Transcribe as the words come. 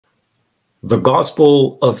The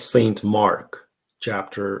Gospel of St. Mark,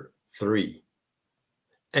 chapter 3.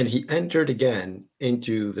 And he entered again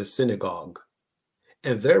into the synagogue,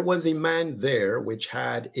 and there was a man there which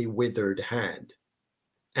had a withered hand.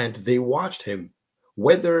 And they watched him,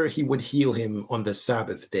 whether he would heal him on the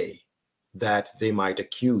Sabbath day, that they might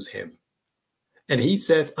accuse him. And he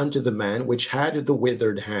saith unto the man which had the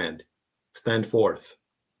withered hand, Stand forth.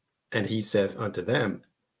 And he saith unto them,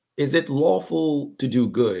 Is it lawful to do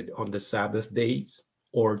good on the Sabbath days,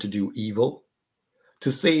 or to do evil,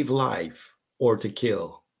 to save life, or to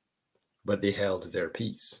kill? But they held their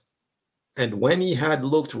peace. And when he had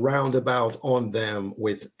looked round about on them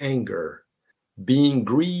with anger, being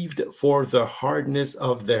grieved for the hardness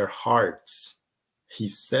of their hearts, he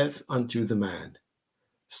saith unto the man,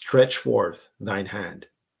 Stretch forth thine hand.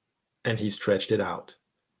 And he stretched it out,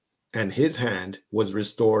 and his hand was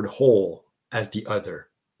restored whole as the other.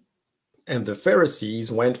 And the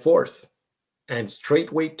Pharisees went forth, and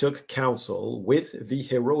straightway took counsel with the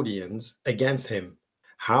Herodians against him,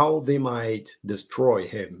 how they might destroy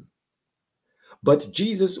him. But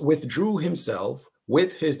Jesus withdrew himself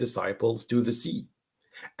with his disciples to the sea,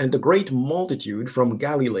 and a great multitude from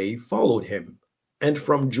Galilee followed him, and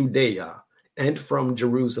from Judea, and from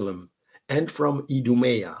Jerusalem, and from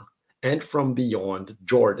Idumea, and from beyond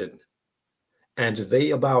Jordan. And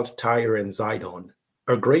they about Tyre and Zidon,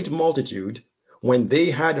 a great multitude, when they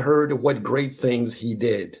had heard what great things he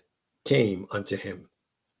did, came unto him.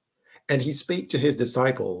 And he spake to his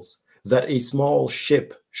disciples that a small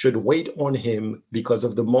ship should wait on him because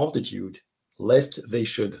of the multitude, lest they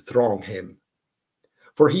should throng him.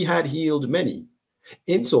 For he had healed many,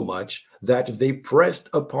 insomuch that they pressed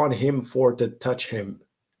upon him for to touch him,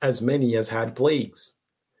 as many as had plagues.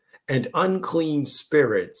 And unclean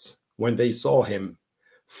spirits, when they saw him,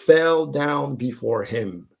 fell down before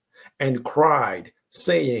him, and cried,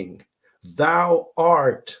 saying, Thou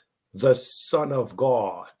art the Son of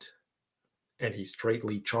God. And he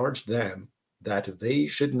straitly charged them that they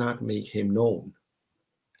should not make him known.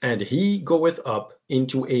 And he goeth up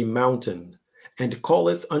into a mountain, and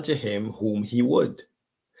calleth unto him whom he would.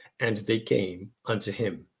 And they came unto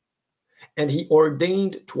him. And he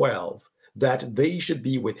ordained 12, that they should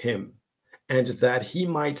be with him, and that he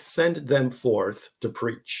might send them forth to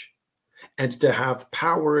preach, and to have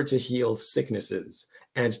power to heal sicknesses,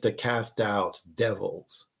 and to cast out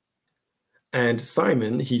devils. And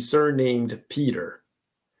Simon he surnamed Peter,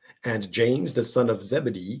 and James the son of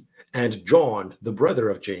Zebedee, and John the brother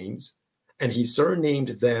of James, and he surnamed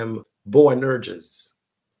them Boanerges,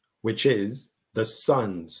 which is the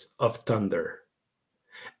sons of thunder,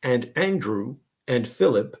 and Andrew, and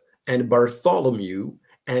Philip, and Bartholomew,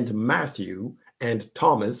 and Matthew, and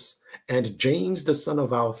Thomas, and James the son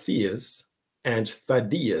of Alphaeus, and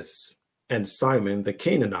Thaddeus, and Simon the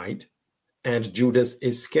Canaanite, and Judas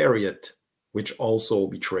Iscariot, which also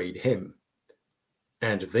betrayed him.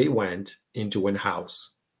 And they went into an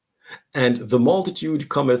house. And the multitude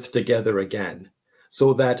cometh together again,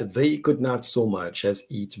 so that they could not so much as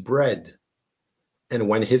eat bread. And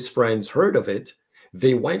when his friends heard of it,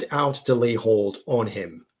 they went out to lay hold on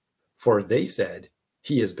him, for they said,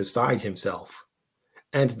 He is beside himself.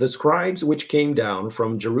 And the scribes which came down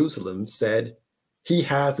from Jerusalem said, He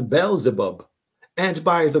hath Beelzebub, and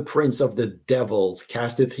by the prince of the devils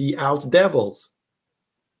casteth he out devils.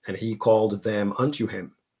 And he called them unto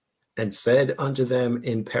him, and said unto them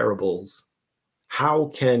in parables, How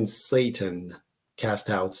can Satan cast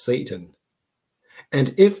out Satan?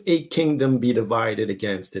 And if a kingdom be divided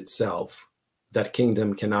against itself, that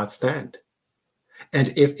kingdom cannot stand.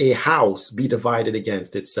 And if a house be divided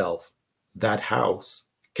against itself, that house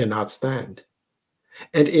cannot stand.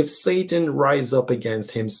 And if Satan rise up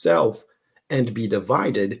against himself and be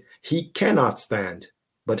divided, he cannot stand,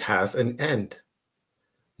 but hath an end.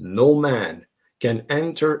 No man can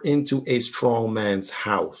enter into a strong man's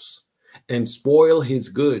house and spoil his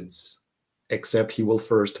goods, except he will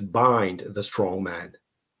first bind the strong man,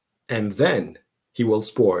 and then he will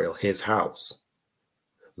spoil his house.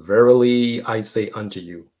 Verily I say unto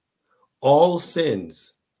you, all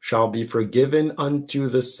sins shall be forgiven unto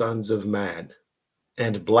the sons of man,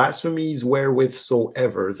 and blasphemies wherewith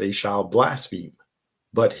soever they shall blaspheme.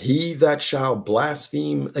 But he that shall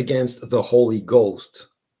blaspheme against the Holy Ghost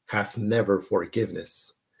hath never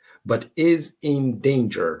forgiveness, but is in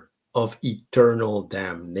danger of eternal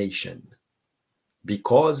damnation,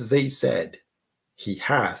 because they said, He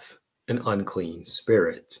hath an unclean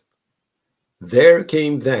spirit. There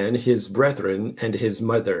came then his brethren and his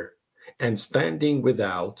mother, and standing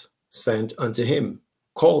without, sent unto him,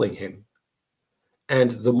 calling him.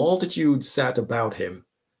 And the multitude sat about him,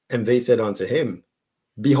 and they said unto him,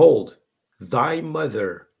 Behold, Thy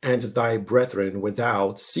mother and thy brethren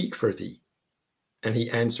without seek for thee. And he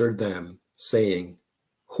answered them, saying,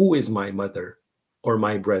 Who is my mother, or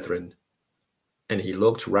my brethren? And he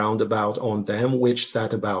looked round about on them which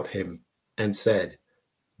sat about him, and said,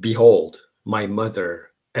 Behold, my mother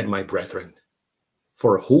and my brethren.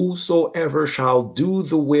 For whosoever shall do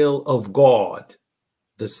the will of God,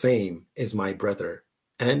 the same is my brother,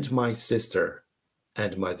 and my sister,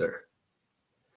 and mother.